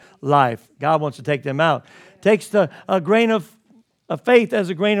life. God wants to take them out. Takes a grain of faith as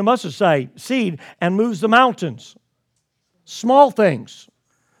a grain of mustard seed and moves the mountains. Small things.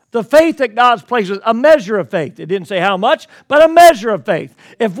 The faith that God's places, a measure of faith. It didn't say how much, but a measure of faith.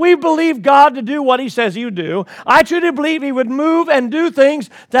 If we believe God to do what He says He would do, I truly believe He would move and do things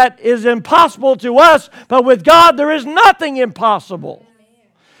that is impossible to us, but with God there is nothing impossible.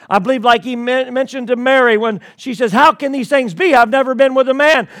 I believe like He mentioned to Mary when she says, how can these things be? I've never been with a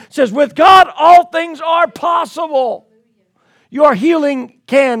man. Says, with God all things are possible. Your healing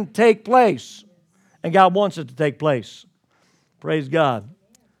can take place, and God wants it to take place. Praise God.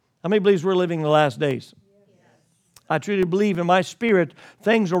 How many believes we're living in the last days? I truly believe in my spirit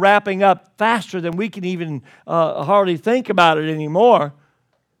things are wrapping up faster than we can even hardly think about it anymore.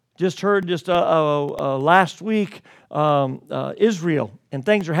 Just heard last week Israel, and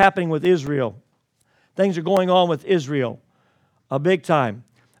things are happening with Israel. Things are going on with Israel big time.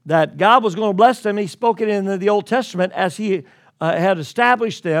 That God was going to bless them. He spoke it in the Old Testament as He had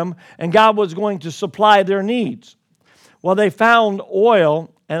established them, and God was going to supply their needs. Well, they found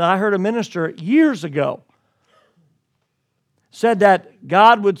oil. And I heard a minister years ago said that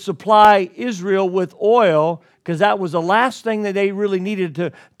God would supply Israel with oil because that was the last thing that they really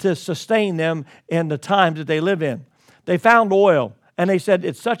needed to sustain them in the times that they live in. They found oil, and they said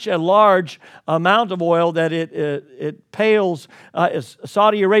it's such a large amount of oil that it pales,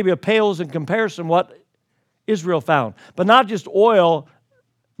 Saudi Arabia pales in comparison what Israel found. But not just oil,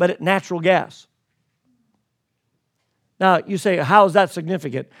 but natural gas. Now, you say, how is that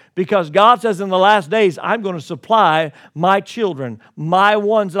significant? Because God says in the last days, I'm going to supply my children, my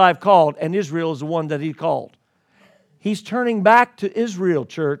ones that I've called, and Israel is the one that He called. He's turning back to Israel,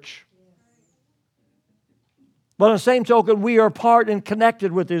 church. But on the same token, we are part and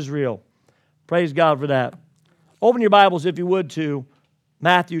connected with Israel. Praise God for that. Open your Bibles, if you would, to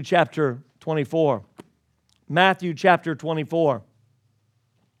Matthew chapter 24. Matthew chapter 24.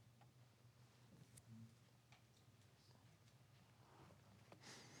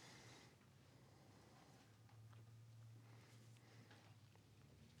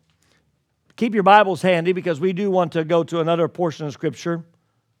 Keep your Bibles handy because we do want to go to another portion of Scripture.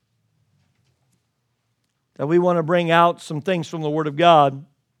 That we want to bring out some things from the Word of God.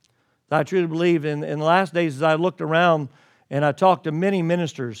 That I truly believe in the last days as I looked around and I talked to many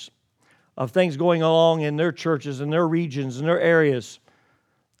ministers of things going along in their churches, in their regions, in their areas,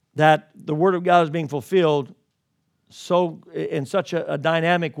 that the Word of God is being fulfilled in such a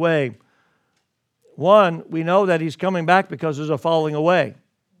dynamic way. One, we know that He's coming back because there's a falling away.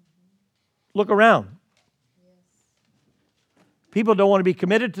 Look around. People don't want to be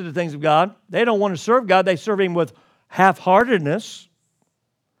committed to the things of God. They don't want to serve God. They serve Him with half-heartedness.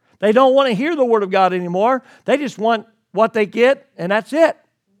 They don't want to hear the Word of God anymore. They just want what they get, and that's it.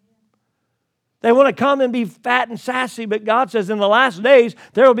 They want to come and be fat and sassy, but God says in the last days,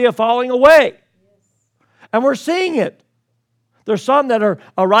 there will be a falling away. And we're seeing it. There's some that are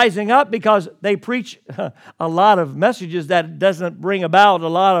rising up because they preach a lot of messages that doesn't bring about a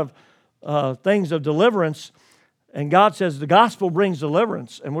lot of things of deliverance, and God says the gospel brings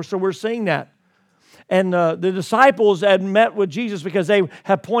deliverance, and we're seeing that. And the disciples had met with Jesus because they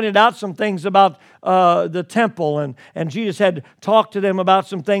had pointed out some things about the temple, and Jesus had talked to them about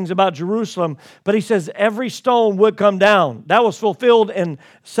some things about Jerusalem, but He says every stone would come down. That was fulfilled in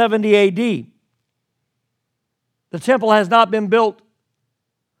 70 A.D. The temple has not been built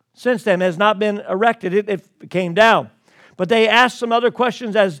since then, has not been erected. It came down. But they asked some other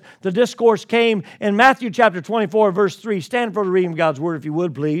questions as the discourse came in Matthew chapter 24, verse 3. Stand for the reading of God's Word, if you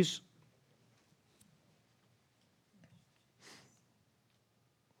would, please.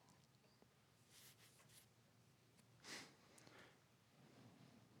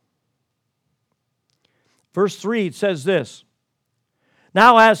 Verse 3, it says this.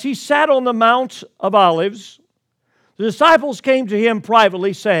 Now as He sat on the Mount of Olives, the disciples came to Him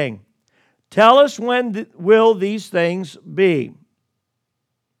privately, saying, tell us when will these things be?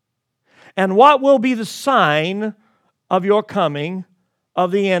 And what will be the sign of your coming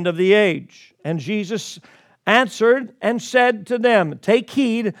of the end of the age? And Jesus answered and said to them, take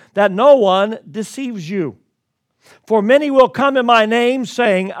heed that no one deceives you. For many will come in my name,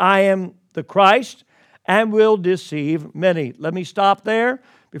 saying, I am the Christ, and will deceive many. Let me stop there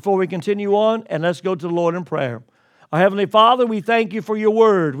before we continue on, and let's go to the Lord in prayer. Our Heavenly Father, we thank you for your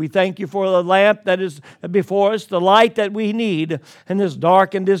word. We thank you for the lamp that is before us, the light that we need in this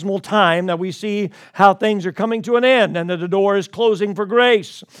dark and dismal time, that we see how things are coming to an end and that the door is closing for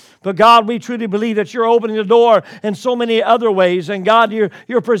grace. But God, we truly believe that you're opening the door in so many other ways. And God,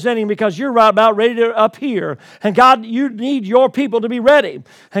 you're presenting because you're right about ready to appear. And God, you need your people to be ready.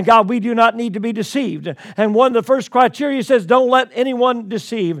 And God, we do not need to be deceived. And one of the first criteria says, don't let anyone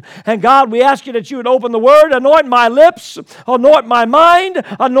deceive. And God, we ask you that you would open the word, anoint my lips, anoint my mind,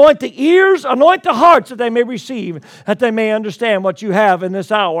 anoint the ears, anoint the hearts that they may receive, that they may understand what you have in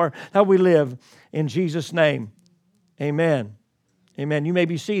this hour that we live. In Jesus' name, amen. Amen. You may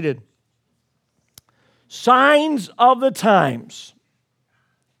be seated. Signs of the times.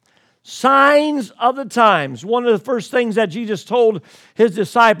 Signs of the times. One of the first things that Jesus told his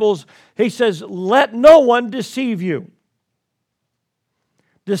disciples, he says, let no one deceive you.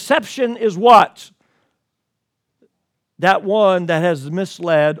 Deception is what? That one that has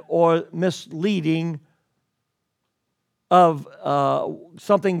misled or misleading of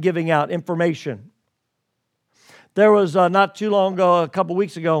something giving out information. There was not too long ago, a couple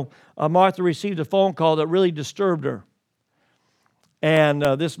weeks ago, Martha received a phone call that really disturbed her. And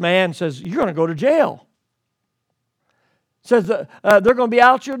this man says, you're going to go to jail. Says they're going to be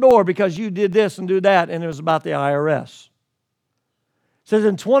out your door because you did this and do that. And it was about the IRS. Says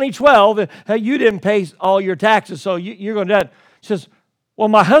in 2012, you didn't pay all your taxes, so you're going to do that. Says, well,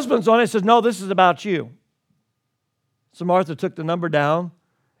 my husband's on it. Says, no, this is about you. So Martha took the number down.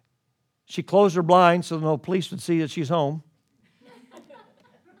 She closed her blinds so no police would see that she's home.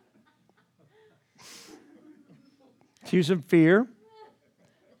 She was in fear.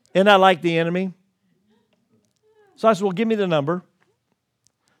 And I like the enemy. So I said, well, give me the number.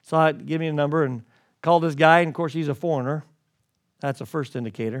 So I give me a number and called this guy. And, of course, he's a foreigner. That's a first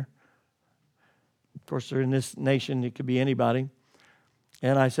indicator. Of course, they're in this nation. It could be anybody.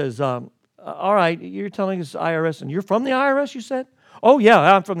 And I says, all right, you're telling us IRS, and you're from the IRS, you said? Oh, yeah,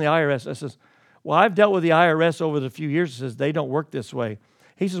 I'm from the IRS. I says, well, I've dealt with the IRS over the few years. He says, they don't work this way.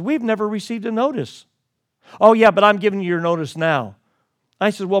 He says, we've never received a notice. Oh, yeah, but I'm giving you your notice now.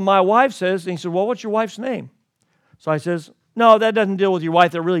 I said, well, my wife says, and he said, well, what's your wife's name? So I says, no, that doesn't deal with your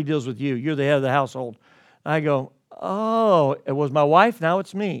wife. That really deals with you. You're the head of the household. I go, oh, it was my wife, now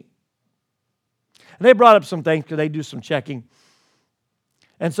it's me. And they brought up some things because they do some checking.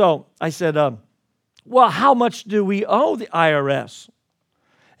 And so I said, well, how much do we owe the IRS?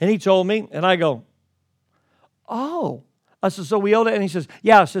 And he told me, and I go, oh. I said, so we owe that? And he says,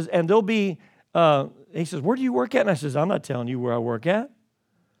 yeah. I says, and there'll be, he says, where do you work at? And I says, I'm not telling you where I work at.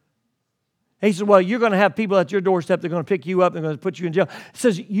 He said, well, you're going to have people at your doorstep. They're going to pick you up. They're going to put you in jail. He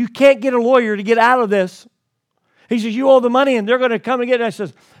says, you can't get a lawyer to get out of this. He says, you owe the money, and they're going to come and get it. I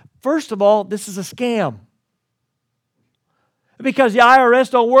says, first of all, this is a scam. Because the IRS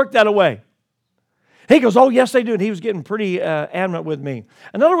don't work that way. He goes, oh, yes, they do. And he was getting pretty adamant with me.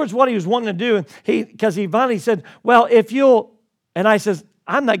 In other words, what he was wanting to do, because he finally said, well, if you'll, and I says,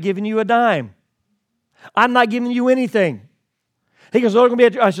 I'm not giving you a dime. I'm not giving you anything. He goes, oh, going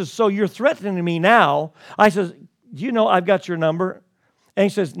to be. I says, so you're threatening me now. I says, do you know I've got your number? And he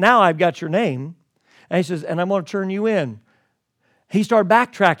says, now I've got your name. And he says, and I'm going to turn you in. He started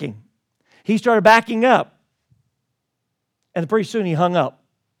backtracking. He started backing up. And pretty soon he hung up.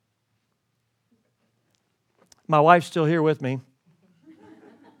 My wife's still here with me.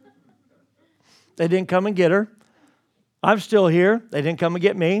 They didn't come and get her. I'm still here. They didn't come and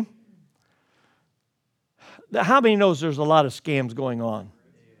get me. How many knows there's a lot of scams going on?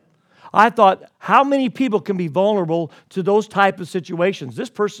 I thought, how many people can be vulnerable to those type of situations? This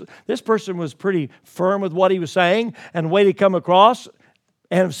person was pretty firm with what he was saying and the way he come across,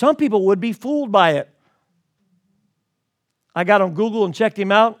 and some people would be fooled by it. I got on Google and checked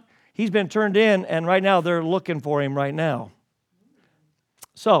him out. He's been turned in, and right now they're looking for him right now.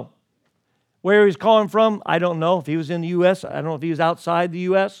 So, where he's calling from, I don't know. If he was in the U.S., I don't know if he was outside the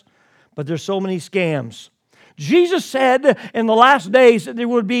U.S., but there's so many scams. Jesus said in the last days that there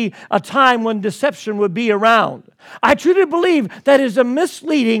would be a time when deception would be around. I truly believe that is a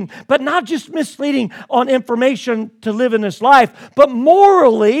misleading, but not just misleading on information to live in this life, but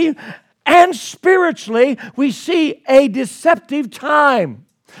morally and spiritually, we see a deceptive time.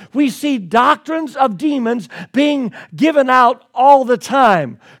 We see doctrines of demons being given out all the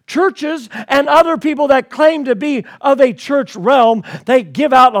time. Churches and other people that claim to be of a church realm, they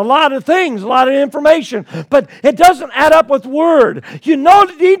give out a lot of things, a lot of information, but it doesn't add up with Word. You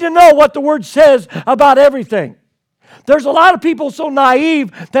need to know what the Word says about everything. There's a lot of people so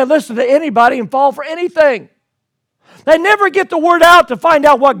naive that listen to anybody and fall for anything. They never get the Word out to find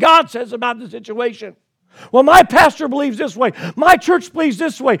out what God says about the situation. Well, my pastor believes this way. My church believes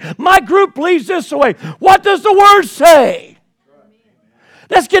this way. My group believes this way. What does the Word say?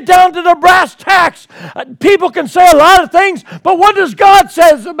 Let's get down to the brass tacks. People can say a lot of things, but what does God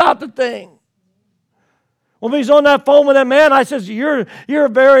say about the thing? When he's on that phone with that man, I says, you're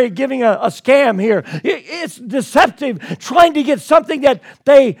very giving a scam here. It's deceptive, trying to get something that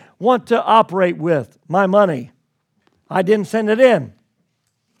they want to operate with. My money. I didn't send it in.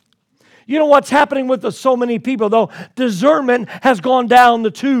 You know what's happening with so many people, though? Discernment has gone down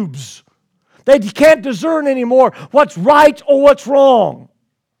the tubes. They can't discern anymore what's right or what's wrong.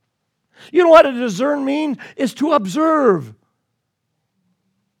 You know what to discern means? Is to observe.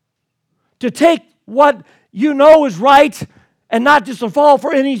 To take what you know is right and not just to fall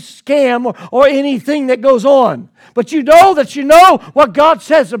for any scam or anything that goes on. But you know what God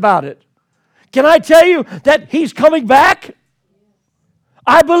says about it. Can I tell you that He's coming back?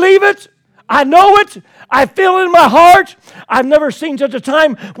 I believe it. I know it. I feel it in my heart. I've never seen such a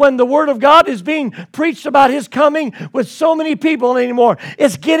time when the Word of God is being preached about His coming with so many people anymore.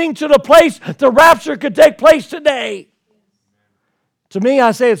 It's getting to the place the rapture could take place today. To me,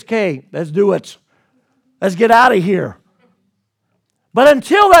 I say it's okay. Let's do it. Let's get out of here. But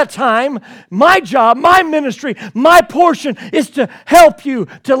until that time, my job, my ministry, my portion is to help you,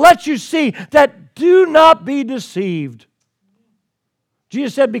 to let you see that do not be deceived.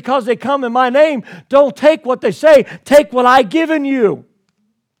 Jesus said, because they come in my name, don't take what they say, take what I've given you.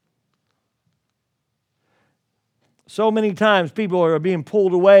 So many times people are being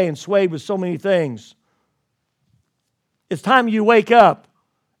pulled away and swayed with so many things. It's time you wake up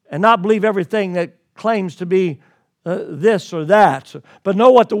and not believe everything that claims to be this or that, but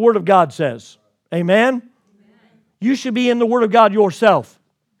know what the Word of God says. Amen? You should be in the Word of God yourself.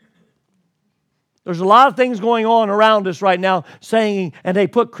 There's a lot of things going on around us right now saying, and they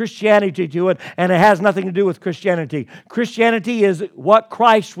put Christianity to it, and it has nothing to do with Christianity. Christianity is what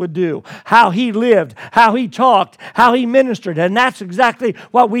Christ would do, how He lived, how He talked, how He ministered, and that's exactly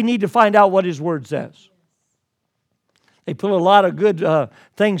what we need to find out what His Word says. They put a lot of good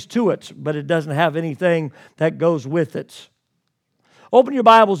things to it, but it doesn't have anything that goes with it. Open your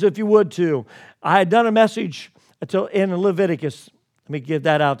Bibles, if you would, to. I had done a message in Leviticus. Let me get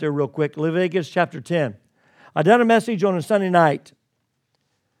that out there real quick. Leviticus chapter 10. I done a message on a Sunday night,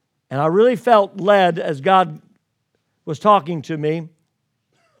 and I really felt led as God was talking to me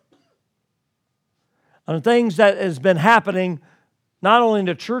on things that has been happening not only in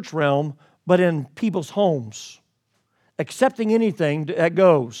the church realm, but in people's homes. Accepting anything that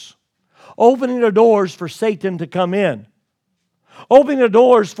goes. Opening the doors for Satan to come in. Opening the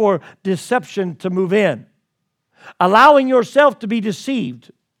doors for deception to move in. Allowing yourself to be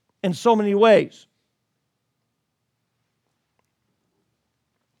deceived in so many ways.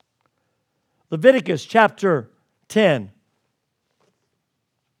 Leviticus chapter 10,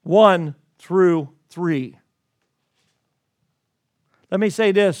 1 through 3. Let me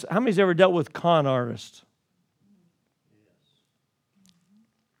say this. How many's ever dealt with con artists?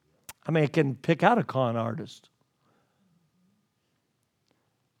 I mean, I can pick out a con artist.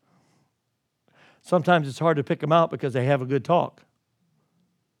 Sometimes it's hard to pick them out because they have a good talk.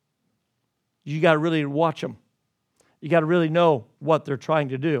 You got to really watch them. You got to really know what they're trying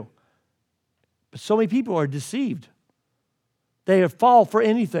to do. But so many people are deceived. They fall for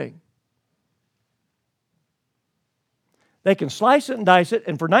anything. They can slice it and dice it,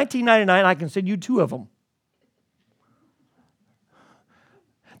 and for $19.99, I can send you 2 of them.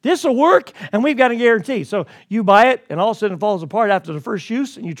 This will work, and we've got a guarantee. So you buy it, and all of a sudden it falls apart after the first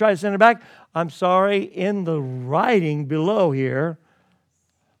use, and you try to send it back. I'm sorry, in the writing below here,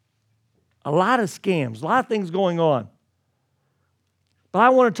 a lot of scams, a lot of things going on. But I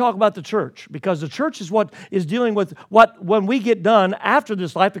want to talk about the church, because the church is what is dealing with what when we get done after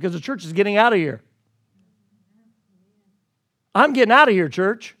this life, because the church is getting out of here. I'm getting out of here,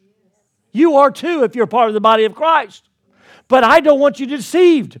 church. You are too if you're part of the body of Christ. But I don't want you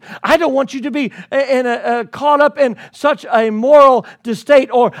deceived. I don't want you to be caught up in such a moral state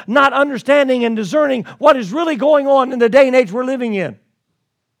or not understanding and discerning what is really going on in the day and age we're living in.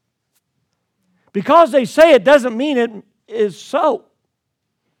 Because they say it doesn't mean it is so.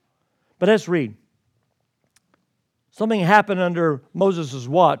 But let's read. Something happened under Moses'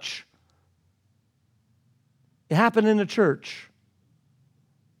 watch. It happened in the church.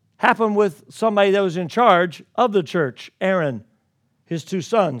 Happened with somebody that was in charge of the church, Aaron, his 2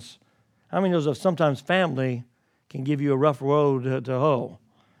 sons. How many knows that sometimes family can give you a rough road to hoe?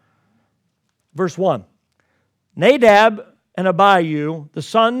 Verse 1. Nadab and Abihu, the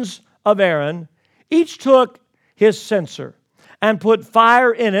sons of Aaron, each took his censer and put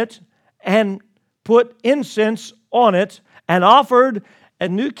fire in it and put incense on it and offered,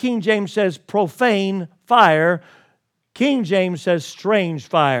 and New King James says profane fire. King James says strange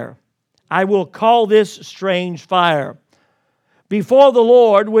fire. I will call this strange fire before the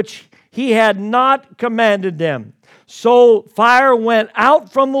Lord, which he had not commanded them. So fire went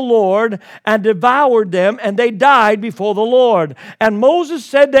out from the Lord and devoured them, and they died before the Lord. And Moses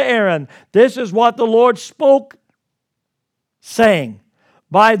said to Aaron, this is what the Lord spoke, saying,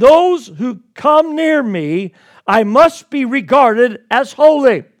 by those who come near me, I must be regarded as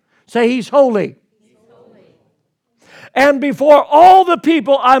holy. Say, he's holy. He's holy. And before all the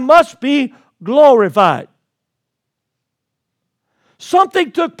people, I must be glorified.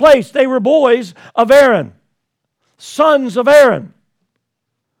 Something took place. They were boys of Aaron, sons of Aaron.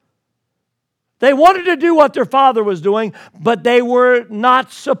 They wanted to do what their father was doing, but they were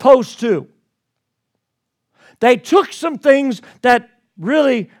not supposed to. They took some things that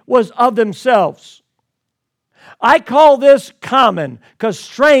really was of themselves. I call this common because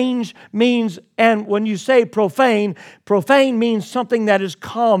strange means, and when you say profane, profane means something that is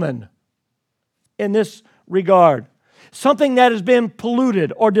common in this regard. Something that has been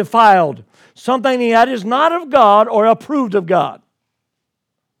polluted or defiled. Something that is not of God or approved of God.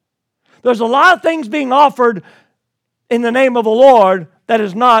 There's a lot of things being offered in the name of the Lord that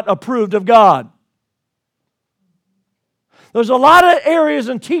is not approved of God. There's a lot of areas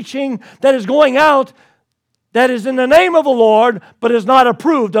in teaching that is going out that is in the name of the Lord, but is not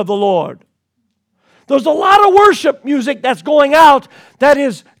approved of the Lord. There's a lot of worship music that's going out that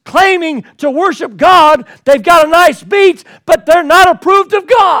is claiming to worship God. They've got a nice beat, but they're not approved of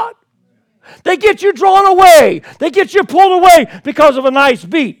God. They get you drawn away. They get you pulled away because of a nice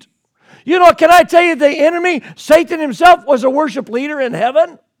beat. You know, can I tell you the enemy, Satan himself, was a worship leader in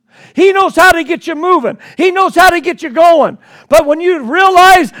heaven? He knows how to get you moving. He knows how to get you going. But when you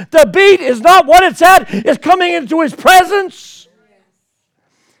realize the beat is not what it's at, it's coming into his presence.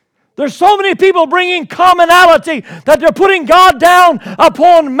 There's so many people bringing commonality that they're putting God down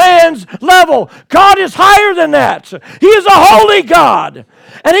upon man's level. God is higher than that. He is a holy God.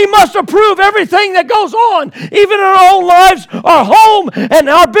 And He must approve everything that goes on, even in our own lives, our home, and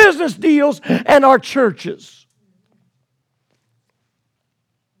our business deals, and our churches.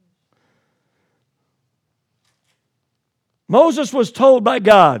 Moses was told by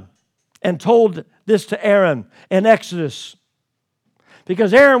God, and told this to Aaron in Exodus,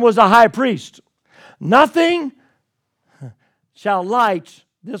 because Aaron was a high priest. Nothing shall light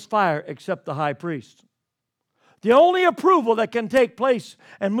this fire except the high priest. The only approval that can take place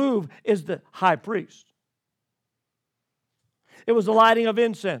and move is the high priest. It was the lighting of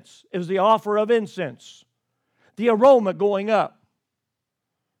incense. It was the offer of incense. The aroma going up.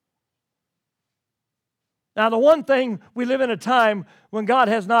 Now, the one thing, we live in a time when God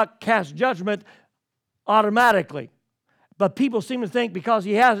has not cast judgment automatically. But people seem to think because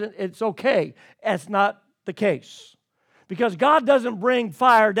He hasn't, it's okay. That's not the case. Because God doesn't bring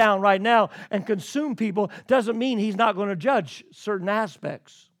fire down right now and consume people doesn't mean He's not going to judge certain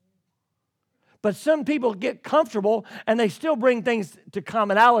aspects. But some people get comfortable and they still bring things to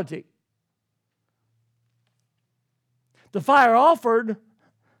commonality. The fire offered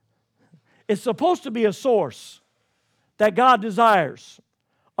is supposed to be a source that God desires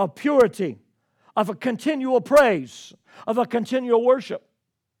of purity, of a continual praise, of a continual worship.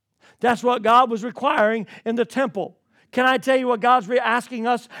 That's what God was requiring in the temple. Can I tell you what God's asking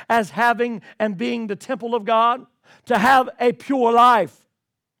us as having and being the temple of God? To have a pure life.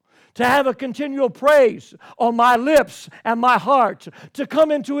 To have a continual praise on my lips and my heart. To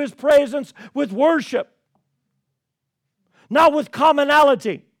come into His presence with worship. Not with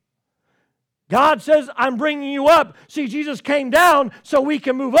commonality. God says, I'm bringing you up. See, Jesus came down so we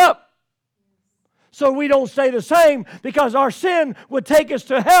can move up. So we don't stay the same because our sin would take us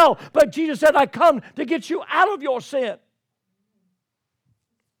to hell. But Jesus said, I come to get you out of your sin.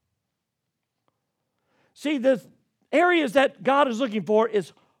 See, the areas that God is looking for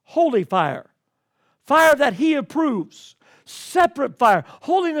is holy fire. Fire that He approves. Separate fire.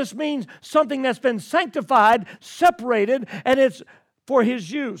 Holiness means something that's been sanctified, separated, and it's for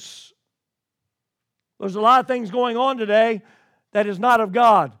His use. There's a lot of things going on today that is not of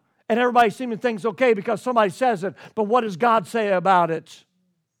God. And everybody seems to think it's okay because somebody says it. But what does God say about it?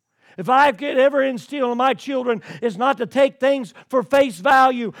 If I could ever instill in my children is not to take things for face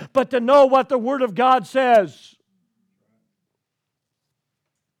value, but to know what the Word of God says.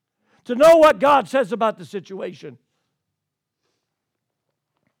 To know what God says about the situation.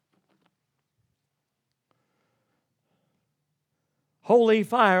 Holy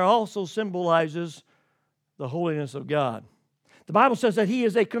fire also symbolizes the holiness of God. The Bible says that He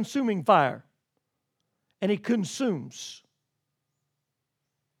is a consuming fire. and He consumes.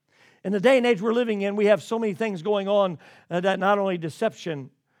 In the day and age we're living in, we have so many things going on that not only deception,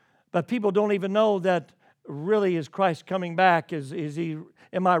 but people don't even know that really is Christ coming back?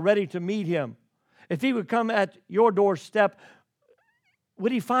 Am I ready to meet Him? If He would come at your doorstep,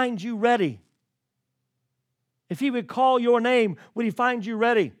 would He find you ready? If He would call your name, would He find you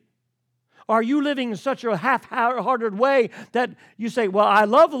ready? Are you living in such a half-hearted way that you say, well, I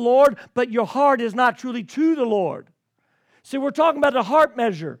love the Lord, but your heart is not truly to the Lord? See, we're talking about a heart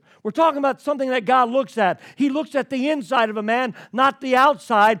measure. We're talking about something that God looks at. He looks at the inside of a man, not the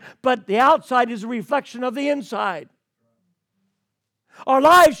outside, but the outside is a reflection of the inside. Our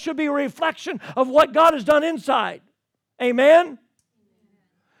lives should be a reflection of what God has done inside. Amen?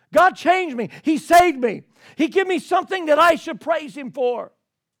 God changed me. He saved me. He gave me something that I should praise Him for.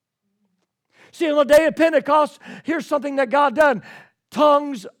 See, on the day of Pentecost, here's something that God done.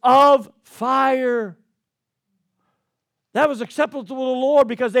 Tongues of fire. That was acceptable to the Lord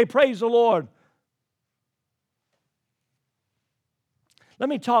because they praised the Lord. Let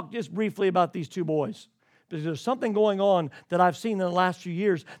me talk just briefly about these two boys, because there's something going on that I've seen in the last few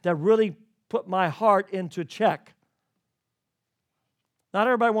years that really put my heart into check. Not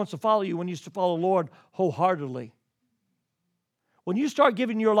everybody wants to follow you when you follow the Lord wholeheartedly. When you start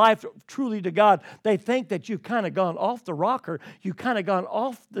giving your life truly to God, they think that you've kind of gone off the rocker, you've kind of gone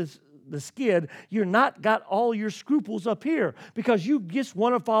off the skid. You're not got all your scruples up here because you just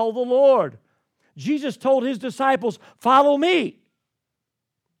want to follow the Lord. Jesus told His disciples, follow me.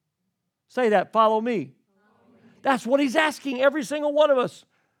 Say that, follow me. That's what He's asking every single one of us.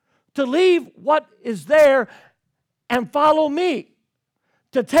 To leave what is there and follow me.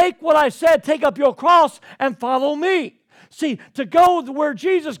 To take what I said, take up your cross and follow me. See, to go where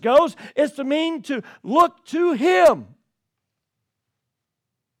Jesus goes is to mean to look to Him.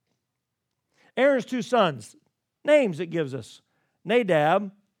 Aaron's two sons, names it gives us,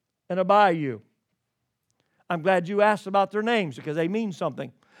 Nadab and Abihu. I'm glad you asked about their names because they mean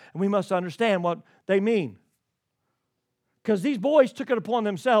something. And we must understand what they mean. Because these boys took it upon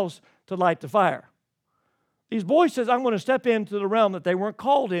themselves to light the fire. These boys says, I'm going to step into the realm that they weren't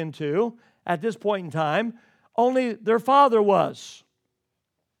called into at this point in time. Only their father was.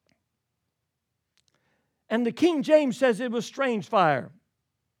 And the King James says it was strange fire.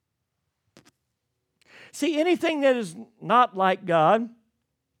 See, anything that is not like God,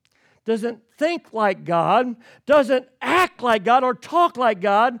 doesn't think like God, doesn't act like God or talk like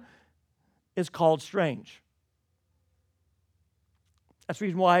God, is called strange. That's the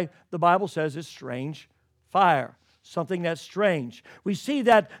reason why the Bible says it's strange fire. Something that's strange. We see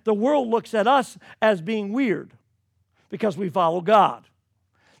that the world looks at us as being weird because we follow God.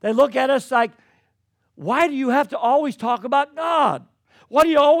 They look at us like, why do you have to always talk about God? Why do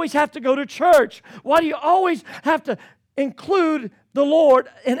you always have to go to church? Why do you always have to include the Lord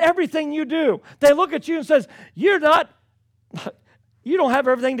in everything you do? They look at you and says, you don't have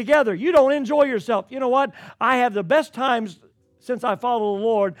everything together. You don't enjoy yourself. You know what? I have the best times since I follow the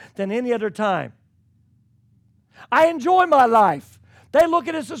Lord than any other time. I enjoy my life. They look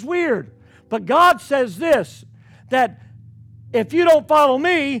at us as weird. But God says this, that if you don't follow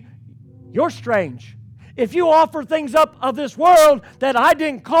me, you're strange. If you offer things up of this world that I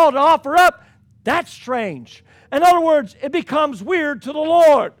didn't call to offer up, that's strange. In other words, it becomes weird to the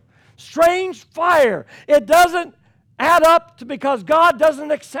Lord. Strange fire. It doesn't add up to because God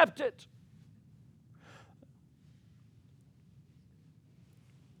doesn't accept it.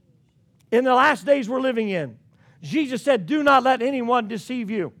 In the last days we're living in, Jesus said, do not let anyone deceive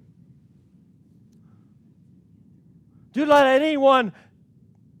you. Do not let anyone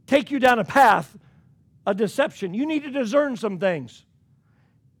take you down a path of deception. You need to discern some things.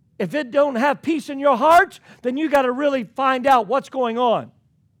 If it don't have peace in your heart, then you got to really find out what's going on.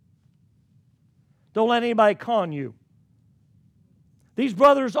 Don't let anybody con you. These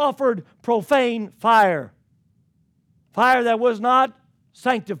brothers offered profane fire. Fire that was not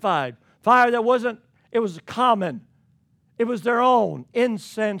sanctified. Fire that wasn't, it was common. It was their own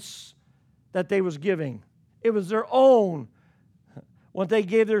incense that they was giving. It was their own. When they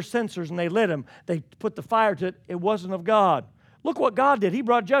gave their censers and they lit them, they put the fire to it. It wasn't of God. Look what God did. He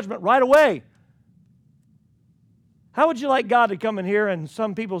brought judgment right away. How would you like God to come in here and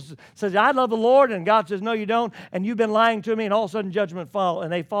some people say, I love the Lord, and God says, no, you don't, and you've been lying to me, and all of a sudden judgment fall,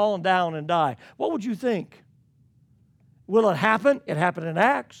 and they fall down and die. What would you think? Will it happen? It happened in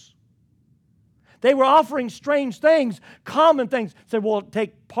Acts. They were offering strange things, common things. Say, well,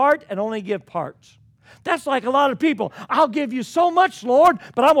 take part and only give parts. That's like a lot of people. I'll give you so much, Lord,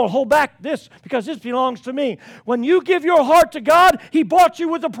 but I'm going to hold back this because this belongs to me. When you give your heart to God, He bought you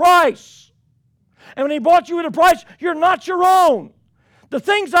with a price. And when He bought you at a price, you're not your own. The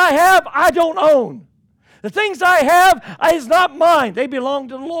things I have, I don't own. The things I have is not mine. They belong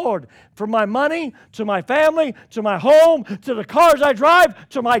to the Lord. From my money, to my family, to my home, to the cars I drive,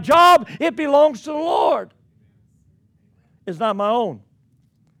 to my job, it belongs to the Lord. It's not my own.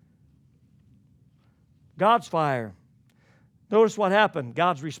 God's fire. Notice what happened.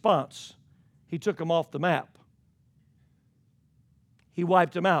 God's response. He took them off the map. He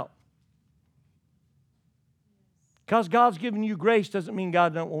wiped them out. Because God's given you grace doesn't mean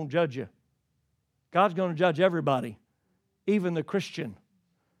God won't judge you. God's going to judge everybody, even the Christian.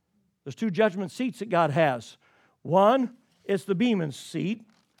 There's two judgment seats that God has. One is the Bema seat.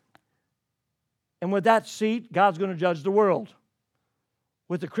 And with that seat, God's going to judge the world.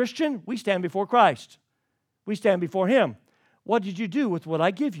 With the Christian, we stand before Christ. We stand before Him. What did you do with what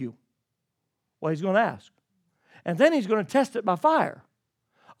I give you? Well, He's going to ask. And then He's going to test it by fire.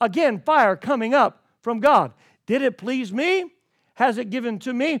 Again, fire coming up from God. Did it please me? Has it given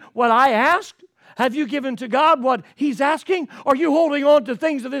to me what I asked? Have you given to God what He's asking? Or are you holding on to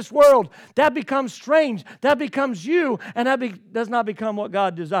things of this world? That becomes strange. That becomes you, and that does not become what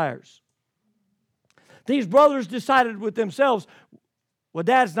God desires. These brothers decided with themselves, well,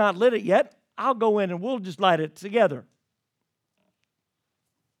 Dad's not lit it yet. I'll go in and we'll just light it together.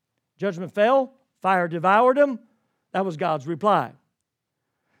 Judgment fell. Fire devoured them. That was God's reply.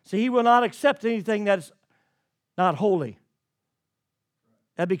 See, He will not accept anything that's not holy.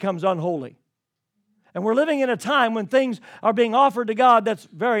 That becomes unholy. And we're living in a time when things are being offered to God that's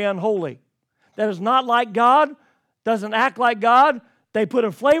very unholy. That is not like God, doesn't act like God. They put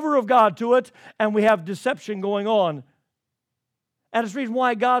a flavor of God to it, and we have deception going on. And it's the reason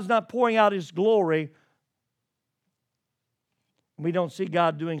why God's not pouring out His glory. We don't see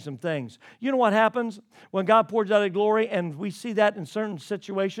God doing some things. You know what happens when God pours out His glory, and we see that in certain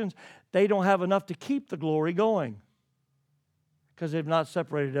situations, they don't have enough to keep the glory going because they've not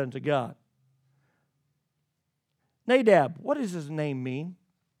separated unto God. Nadab, what does his name mean?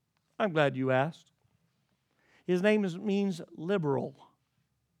 I'm glad you asked. His name means liberal.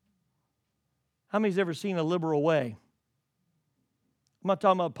 How many's ever seen a liberal way? I'm not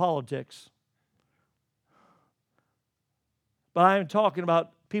talking about politics. But I'm talking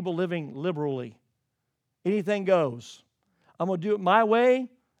about people living liberally. Anything goes. I'm going to do it my way,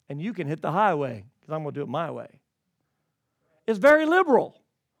 and you can hit the highway because I'm going to do it my way. It's very liberal.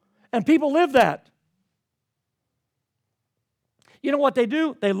 And people live that. You know what they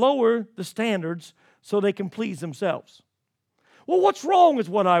do? They lower the standards so they can please themselves. Well, what's wrong with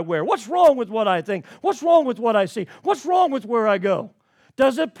what I wear? What's wrong with what I think? What's wrong with what I see? What's wrong with where I go?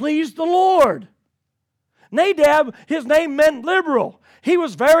 Does it please the Lord? Nadab, his name meant liberal. He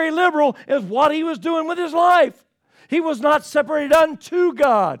was very liberal in what he was doing with his life. He was not separated unto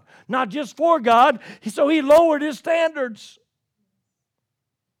God, not just for God, so he lowered his standards.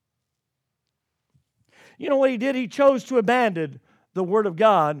 You know what he did? He chose to abandon the Word of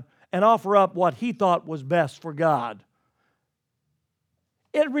God and offer up what he thought was best for God.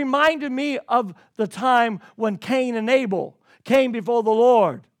 It reminded me of the time when Cain and Abel came before the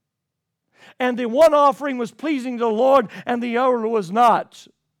Lord. And the one offering was pleasing to the Lord and the other was not.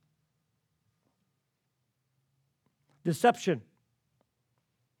 Deception.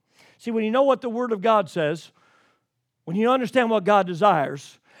 See, when you know what the Word of God says, when you understand what God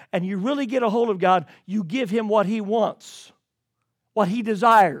desires, and you really get a hold of God, you give Him what He wants, what He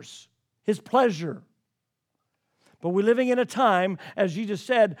desires, His pleasure. But we're living in a time, as Jesus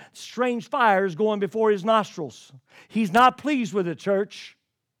said, strange fire is going before His nostrils. He's not pleased with it, church.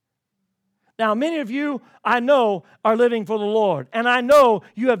 Now, many of you, I know, are living for the Lord. And I know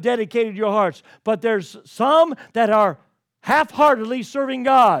you have dedicated your hearts. But there's some that are half-heartedly serving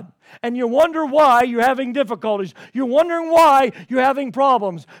God. And you wonder why you're having difficulties. You're wondering why you're having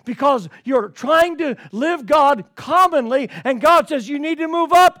problems. Because you're trying to live God commonly. And God says you need to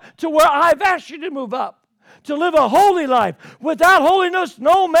move up to where I've asked you to move up. To live a holy life. Without holiness,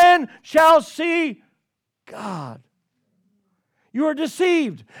 no man shall see God. You are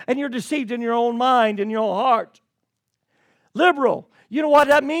deceived, and you're deceived in your own mind, in your own heart. Liberal, you know what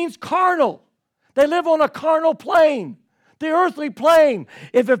that means? Carnal. They live on a carnal plane, the earthly plane.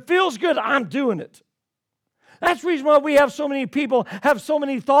 If it feels good, I'm doing it. That's the reason why we have so many people have so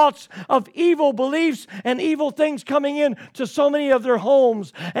many thoughts of evil beliefs and evil things coming in to so many of their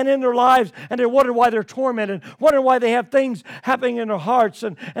homes and in their lives, and they wonder why they're tormented, wonder why they have things happening in their hearts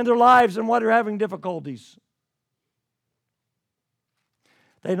and their lives and why they're having difficulties.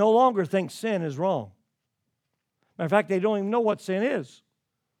 They no longer think sin is wrong. Matter of fact, they don't even know what sin is.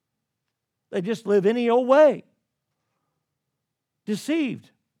 They just live any old way.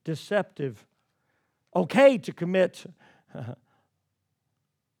 Deceived, deceptive. Okay to commit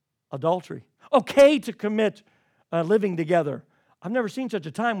adultery. Okay to commit living together. I've never seen such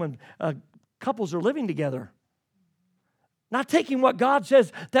a time when couples are living together. Not taking what God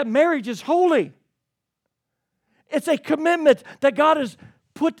says, that marriage is holy. It's a commitment that God has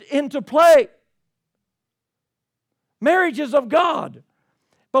put into play. Marriage is of God.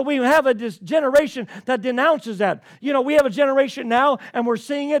 But we have this generation that denounces that. You know, we have a generation now, and we're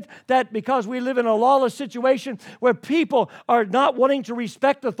seeing it, that because we live in a lawless situation where people are not wanting to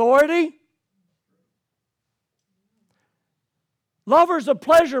respect authority. Lovers of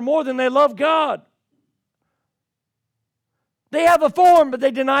pleasure more than they love God. They have a form, but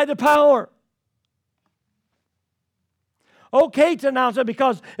they deny the power. Okay to announce it,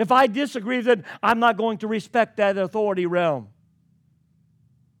 because if I disagree with it, I'm not going to respect that authority realm.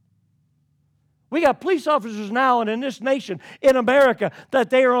 We got police officers now and in this nation, in America, that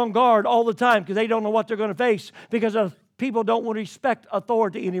they are on guard all the time because they don't know what they're going to face because people don't want to respect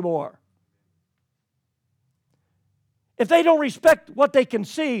authority anymore. If they don't respect what they can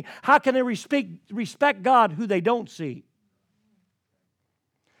see, how can they respect God who they don't see?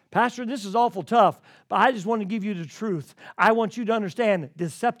 Pastor, this is awful tough, but I just want to give you the truth. I want you to understand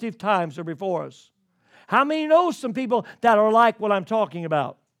deceptive times are before us. How many know some people that are like what I'm talking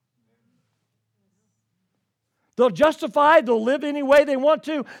about? They'll justify, they'll live any way they want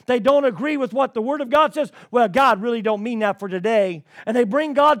to. They don't agree with what the Word of God says. Well, God really don't mean that for today. And they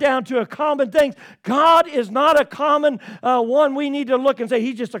bring God down to a common thing. God is not a common one we need to look and say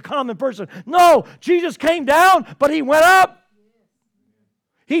He's just a common person. No, Jesus came down, but He went up.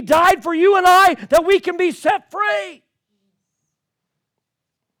 He died for you and I that we can be set free.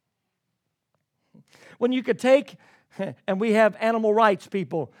 When you could take, and we have animal rights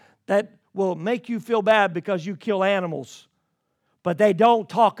people that will make you feel bad because you kill animals, but they don't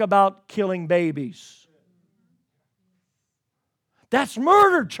talk about killing babies. That's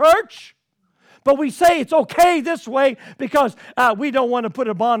murder, church. But we say it's okay this way because we don't want to put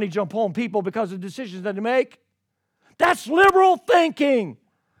a bondage upon people because of decisions that they make. That's liberal thinking.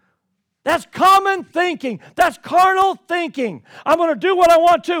 That's common thinking. That's carnal thinking. I'm going to do what I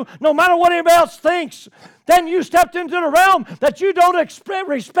want to, no matter what anybody else thinks. Then you stepped into the realm that you don't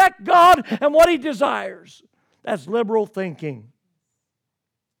respect God and what He desires. That's liberal thinking.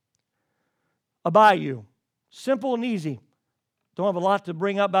 Abihu, simple and easy. Don't have a lot to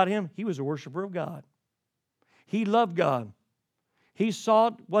bring up about him. He was a worshiper of God. He loved God. He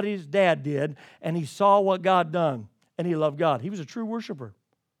saw what his dad did, and he saw what God done, and he loved God. He was a true worshiper.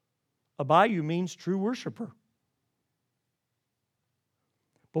 Abihu means true worshiper.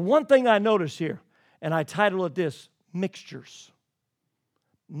 But one thing I notice here, and I title it this, mixtures.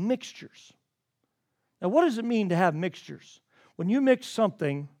 Mixtures. Now, what does it mean to have mixtures? When you mix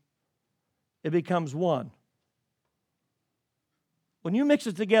something, it becomes one. When you mix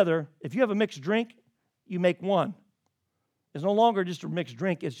it together, if you have a mixed drink, you make one. It's no longer just a mixed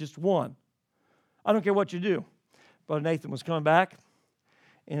drink, it's just one. I don't care what you do. Brother Nathan was coming back,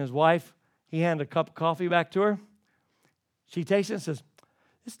 and his wife, he handed a cup of coffee back to her. She tasted it and says,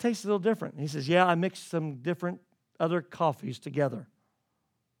 "This tastes a little different." And he says, "Yeah, I mixed some different other coffees together."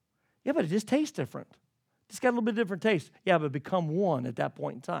 "Yeah, but it just tastes different. It's got a little bit different taste." "Yeah, but it become one at that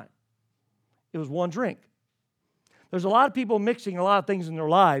point in time." It was one drink. There's a lot of people mixing a lot of things in their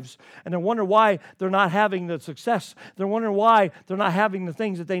lives, and they wonder why they're not having the success. They're wondering why they're not having the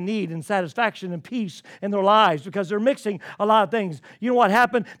things that they need and satisfaction and peace in their lives because they're mixing a lot of things. You know what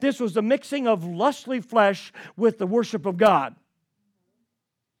happened? This was the mixing of lustly flesh with the worship of God.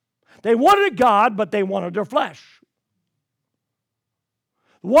 They wanted God, but they wanted their flesh.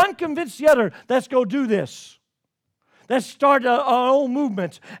 One convinced the other, let's go do this. Let's start our own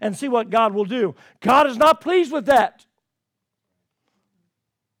movement and see what God will do. God is not pleased with that.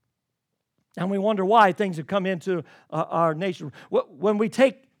 And we wonder why things have come into our nation. When we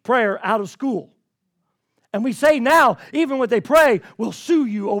take prayer out of school, and we say now, even when they pray, we'll sue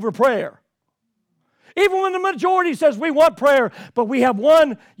you over prayer. Even when the majority says we want prayer, but we have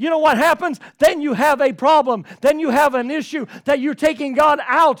one, you know what happens? Then you have a problem. Then you have an issue that you're taking God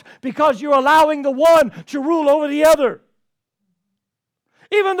out because you're allowing the one to rule over the other.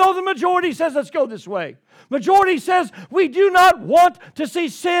 Even though the majority says, let's go this way. Majority says we do not want to see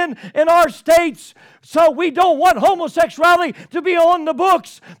sin in our states, so we don't want homosexuality to be on the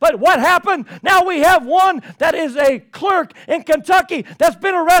books. But what happened? Now we have one that is a clerk in Kentucky that's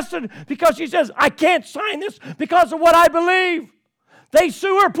been arrested because she says, I can't sign this because of what I believe. They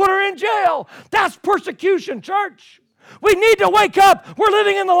sue her, put her in jail. That's persecution, church. We need to wake up. We're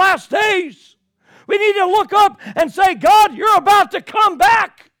living in the last days. We need to look up and say, God, you're about to come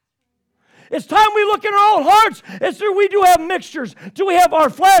back. It's time we look in our own hearts. We do have mixtures. Do we have our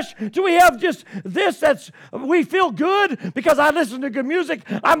flesh? Do we have just this we feel good because I listen to good music?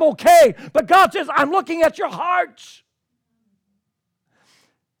 I'm okay. But God says, I'm looking at your hearts.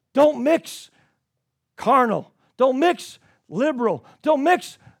 Don't mix carnal. Don't mix liberal. Don't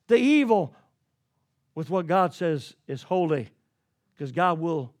mix the evil with what God says is holy, because God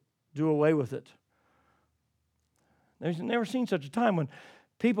will do away with it. There's never seen such a time when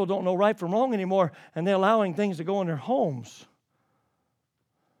people don't know right from wrong anymore, and they're allowing things to go in their homes.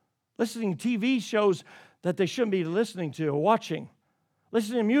 Listening to TV shows that they shouldn't be listening to or watching.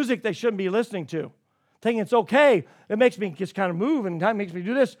 Listening to music they shouldn't be listening to. Thinking it's okay. It makes me just kind of move, and it makes me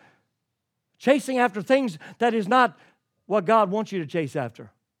do this. Chasing after things that is not what God wants you to chase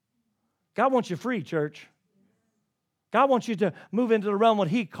after. God wants you free, church. God wants you to move into the realm what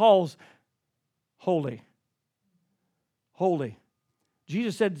He calls holy. Holy.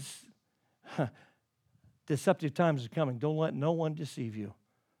 Jesus said, deceptive times are coming. Don't let no one deceive you.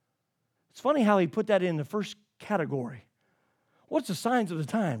 It's funny how He put that in the first category. What's the signs of the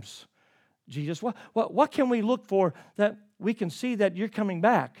times, Jesus? What can we look for that we can see that you're coming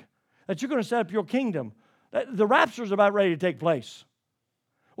back? That you're going to set up your kingdom? The rapture is about ready to take place.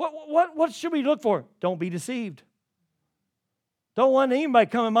 What should we look for? Don't be deceived. Don't want anybody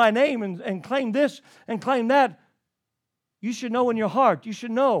come in my name and claim this and claim that. You should know in your heart. You should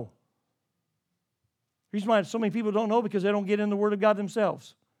know. The reason why so many people don't know because they don't get in the Word of God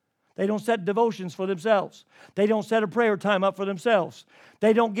themselves. They don't set devotions for themselves. They don't set a prayer time up for themselves.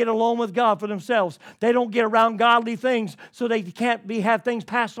 They don't get alone with God for themselves. They don't get around godly things so they can't have things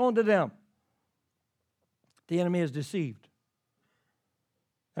passed on to them. The enemy is deceived.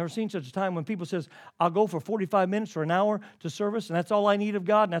 Never seen such a time when people says, I'll go for 45 minutes or an hour to service, and that's all I need of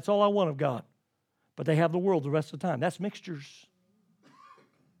God, and that's all I want of God. But they have the world the rest of the time. That's mixtures.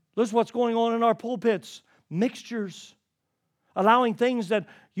 This is what's going on in our pulpits. Mixtures. Allowing things that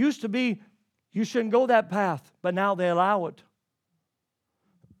used to be, you shouldn't go that path, but now they allow it.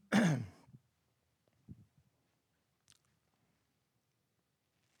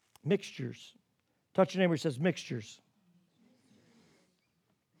 Mixtures. Touch your neighbor, it says mixtures.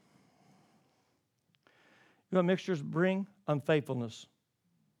 You know what mixtures bring? Unfaithfulness.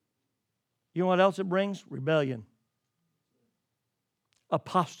 You know what else it brings? Rebellion.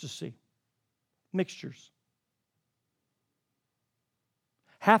 Apostasy. Mixtures.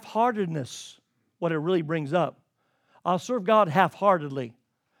 Half-heartedness, what it really brings up. I'll serve God half-heartedly,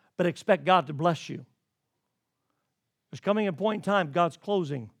 but expect God to bless you. There's coming a point in time, God's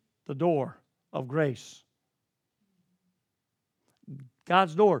closing the door of grace.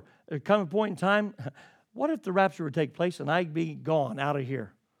 God's door. There's coming a point in time, what if the rapture would take place and I'd be gone out of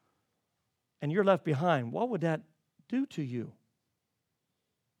here? And you're left behind. What would that do to you?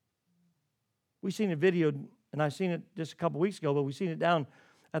 We seen a video, and I seen it just a couple weeks ago, but we seen it down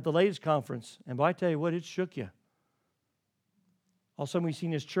at the ladies' conference. And boy, I tell you what, it shook you. All of a sudden we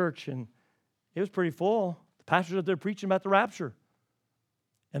seen this church, and it was pretty full. The pastor's up there preaching about the rapture.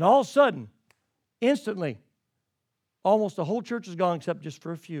 And all of a sudden, instantly, almost the whole church is gone except just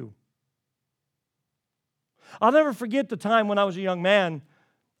for a few. I'll never forget the time when I was a young man.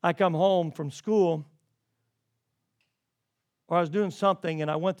 I come home from school, or I was doing something,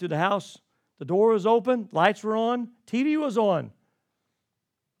 and I went through the house. The door was open, lights were on, TV was on.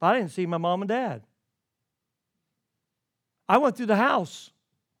 But I didn't see my mom and dad. I went through the house,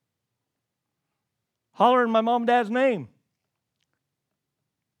 hollering my mom and dad's name.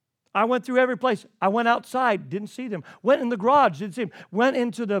 I went through every place. I went outside, didn't see them. Went in the garage, didn't see them. Went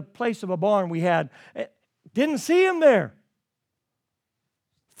into the place of a barn we had, didn't see them there.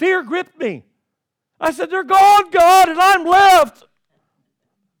 Fear gripped me. I said, they're gone, God, and I'm left.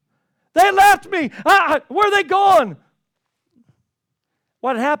 They left me. Where are they gone?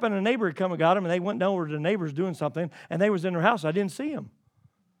 What happened, a neighbor had come and got them, and they went over to the neighbors doing something, and they was in their house. I didn't see them.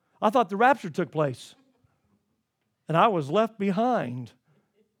 I thought the rapture took place, and I was left behind.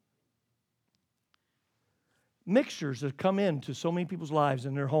 Mixtures have come into so many people's lives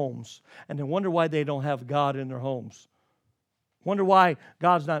in their homes, and they wonder why they don't have God in their homes. Wonder why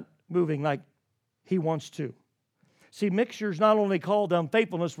God's not moving like He wants to. See, mixtures not only called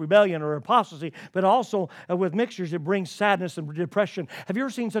unfaithfulness, rebellion, or apostasy, but also with mixtures it brings sadness and depression. Have you ever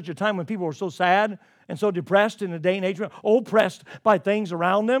seen such a time when people are so sad and so depressed in the day and age, oppressed by things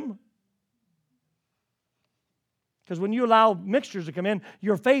around them? Because when you allow mixtures to come in,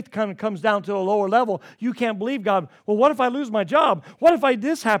 your faith kind of comes down to a lower level. You can't believe God. Well, what if I lose my job? What if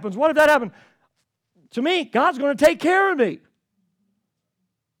this happens? What if that happens? To me, God's going to take care of me.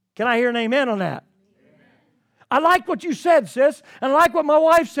 Can I hear an amen on that? I like what you said, sis, and I like what my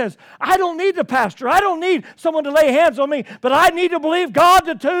wife says. I don't need the pastor. I don't need someone to lay hands on me, but I need to believe God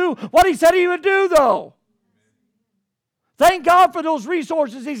to do what He said He would do, though. Thank God for those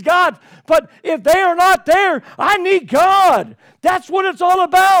resources He's got, but if they are not there, I need God. That's what it's all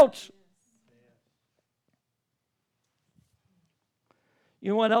about. You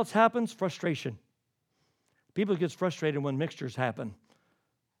know what else happens? Frustration. People get frustrated when mixtures happen.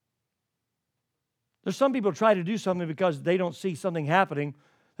 There's some people try to do something because they don't see something happening.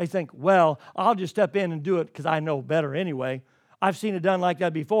 They think, well, I'll just step in and do it because I know better anyway. I've seen it done like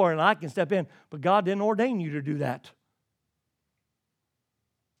that before, and I can step in. But God didn't ordain you to do that.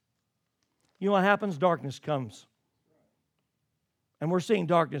 You know what happens? Darkness comes. And we're seeing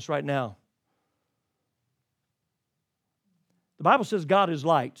darkness right now. The Bible says God is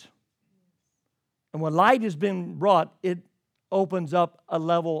light. And when light has been brought, it opens up a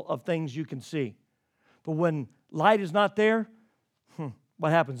level of things you can see. But when light is not there,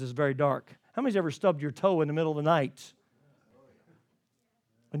 what happens is very dark. How many's ever stubbed your toe in the middle of the night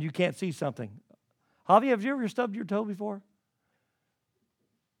when you can't see something? Javi, have you ever stubbed your toe before?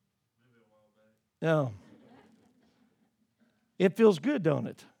 No. It feels good, don't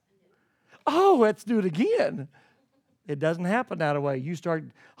it? Oh, let's do it again. It doesn't happen that way. You start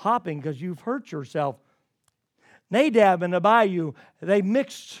hopping because you've hurt yourself. Nadab and Abihu, they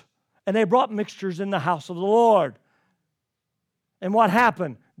mixed, and they brought mixtures in the house of the Lord. And what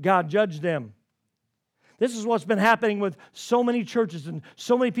happened? God judged them. This is what's been happening with so many churches and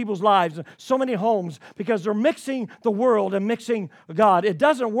so many people's lives and so many homes because they're mixing the world and mixing God. It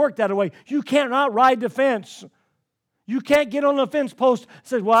doesn't work that way. You cannot ride the fence. You can't get on the fence post and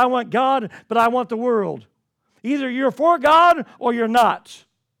say, well, I want God, but I want the world. Either you're for God or you're not.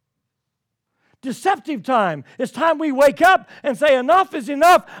 Deceptive time. It's time we wake up and say, enough is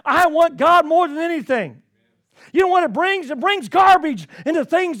enough. I want God more than anything. You know what it brings? It brings garbage into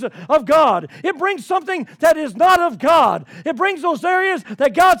things of God. It brings something that is not of God. It brings those areas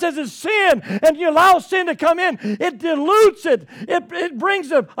that God says is sin, and you allow sin to come in. It dilutes it. It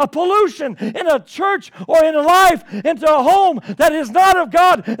brings a pollution in a church or in a life into a home that is not of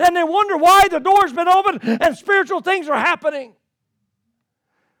God. And they wonder why the door's been opened and spiritual things are happening.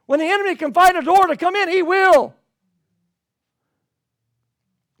 When the enemy can find a door to come in, he will.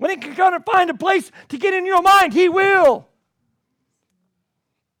 When he can kind of find a place to get in your mind, he will.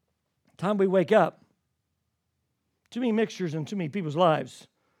 Time we wake up. Too many mixtures in too many people's lives.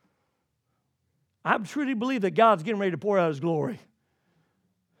 I truly believe that God's getting ready to pour out His glory.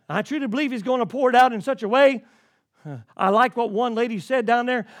 I truly believe He's going to pour it out in such a way. I like what one lady said down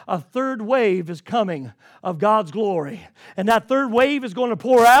there. A third wave is coming of God's glory. And that third wave is going to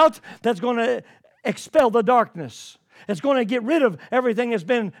pour out. That's going to expel the darkness. It's going to get rid of everything that's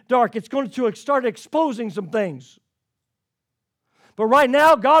been dark. It's going to start exposing some things. But right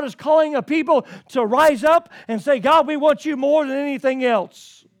now, God is calling a people to rise up and say, God, we want you more than anything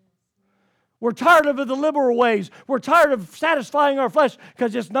else. We're tired of the liberal ways. We're tired of satisfying our flesh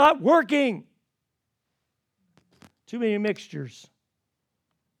because it's not working. Too many mixtures.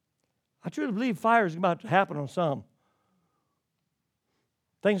 I truly believe fire is about to happen on some.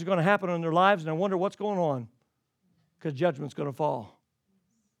 Things are going to happen in their lives, and I wonder what's going on. Because judgment's going to fall.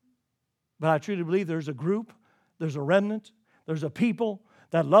 But I truly believe there's a group, there's a remnant, there's a people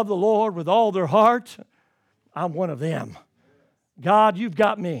that love the Lord with all their heart. I'm one of them. God, you've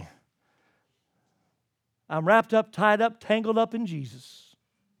got me. I'm wrapped up, tied up, tangled up in Jesus.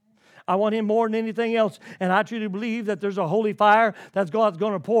 I want Him more than anything else. And I truly believe that there's a holy fire that God's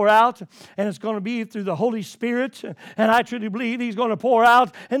going to pour out. And it's going to be through the Holy Spirit. And I truly believe He's going to pour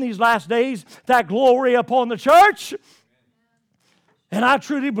out in these last days that glory upon the church. And I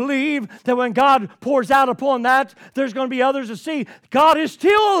truly believe that when God pours out upon that, there's going to be others to see God is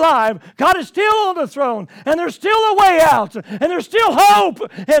still alive. God is still on the throne. And there's still a way out. And there's still hope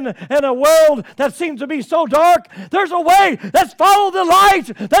in a world that seems to be so dark. There's a way. Let's follow the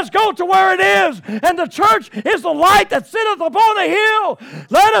light. Let's go to where it is. And the church is the light that sitteth upon the hill.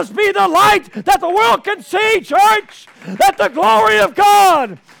 Let us be the light that the world can see, church. Let the glory of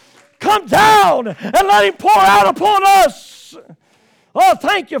God come down and let Him pour out upon us. Oh,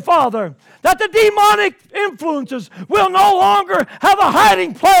 thank you, Father, that the demonic influences will no longer have a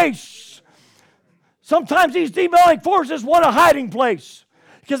hiding place. Sometimes these demonic forces want a hiding place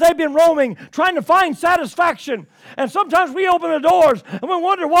because they've been roaming, trying to find satisfaction. And sometimes we open the doors and we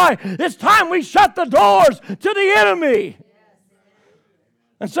wonder why. It's time we shut the doors to the enemy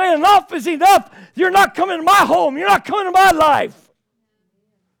and say, enough is enough. You're not coming to my home. You're not coming to my life.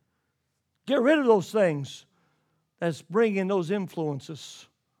 Get rid of those things that's bringing those influences.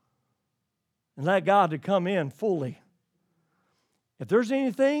 and let God to come in fully. If there's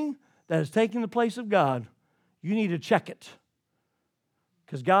anything that is taking the place of God, you need to check it.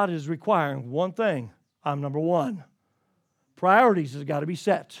 Because God is requiring one thing. I'm number one. Priorities has got to be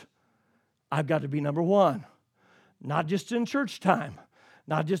set. I've got to be number one. Not just in church time.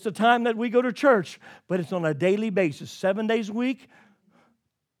 Not just the time that we go to church, but it's on a daily basis. 7 days a week,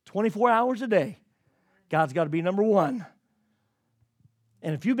 24 hours a day. God's got to be number one.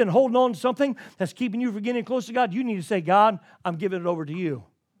 And if you've been holding on to something that's keeping you from getting close to God, you need to say, God, I'm giving it over to you.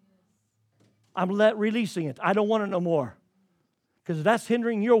 I'm releasing it. I don't want it no more. Because if that's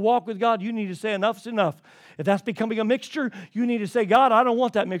hindering your walk with God, you need to say enough's enough. If that's becoming a mixture, you need to say, God, I don't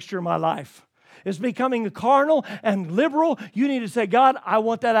want that mixture in my life. It's becoming carnal and liberal. You need to say, God, I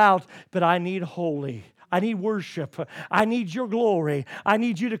want that out, but I need holy. I need worship. I need your glory. I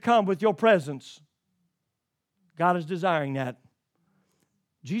need you to come with your presence. God is desiring that.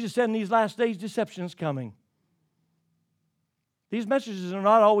 Jesus said in these last days, deception is coming. These messages are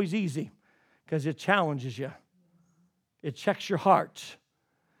not always easy because it challenges you. It checks your heart.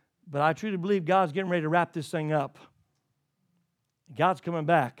 But I truly believe God's getting ready to wrap this thing up. God's coming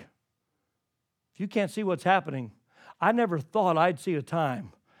back. If you can't see what's happening, I never thought I'd see a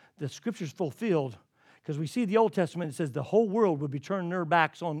time that Scripture's fulfilled, because we see the Old Testament, it says the whole world would be turning their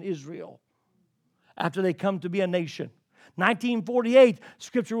backs on Israel after they come to be a nation. 1948,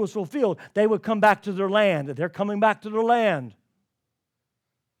 Scripture was fulfilled. They would come back to their land. They're coming back to their land.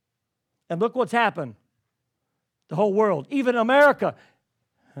 And look what's happened. The whole world, even America.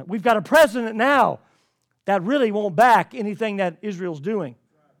 We've got a president now that really won't back anything that Israel's doing.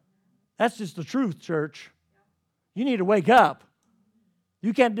 That's just the truth, church. You need to wake up.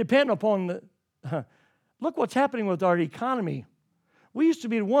 You can't depend upon the... Look what's happening with our economy. We used to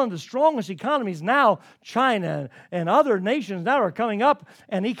be one of the strongest economies. Now China and other nations now are coming up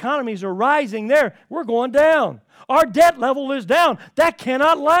and economies are rising there. We're going down. Our debt level is down. That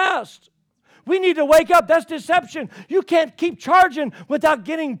cannot last. We need to wake up. That's deception. You can't keep charging without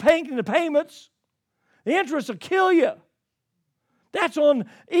paying the payments. The interest will kill you. That's on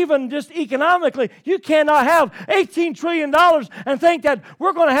even just economically. You cannot have $18 trillion and think that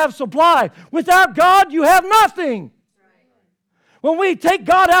we're going to have supply. Without God, you have nothing. When we take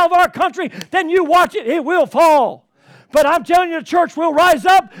God out of our country, then you watch it. It will fall. But I'm telling you, the church will rise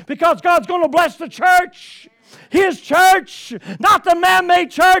up because God's going to bless the church. His church, not the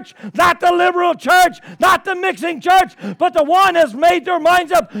man-made church, not the liberal church, not the mixing church, but the one has made their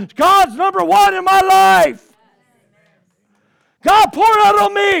minds up. God's number one in my life. God, pour out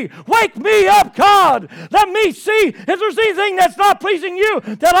on me. Wake me up, God. Let me see if there's anything that's not pleasing you,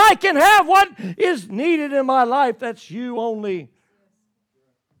 that I can have what is needed in my life. That's you only.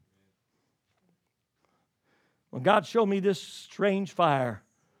 When God showed me this strange fire,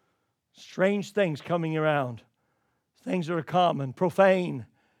 strange things coming around, things that are common, profane,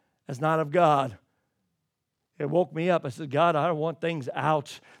 as not of God, it woke me up. I said, God, I want things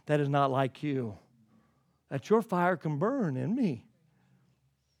out that is not like you, that your fire can burn in me.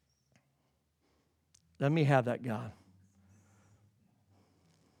 Let me have that, God.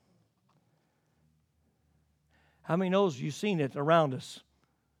 How many knows you've seen it around us?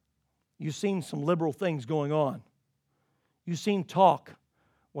 You've seen some liberal things going on. You've seen talk.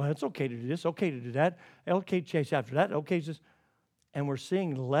 Well, it's okay to do this, okay to do that, okay to chase after that, okay to just... And we're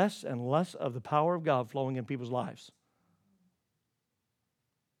seeing less and less of the power of God flowing in people's lives.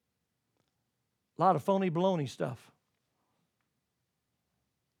 A lot of phony baloney stuff.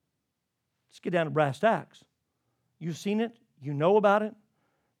 Let's get down to brass tacks. You've seen it, you know about it,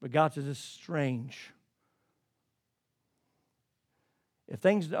 but God says it's strange. If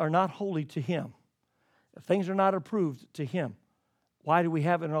things are not holy to Him, if things are not approved to Him, why do we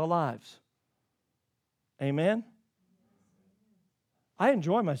have it in our lives? Amen? I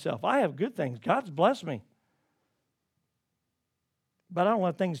enjoy myself. I have good things. God's blessed me. But I don't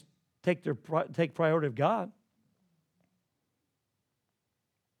let things take priority of God.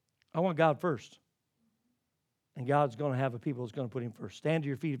 I want God first. And God's going to have a people that's going to put Him first. Stand to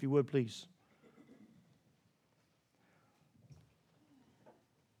your feet if you would, please.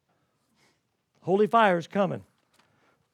 Holy fire is coming.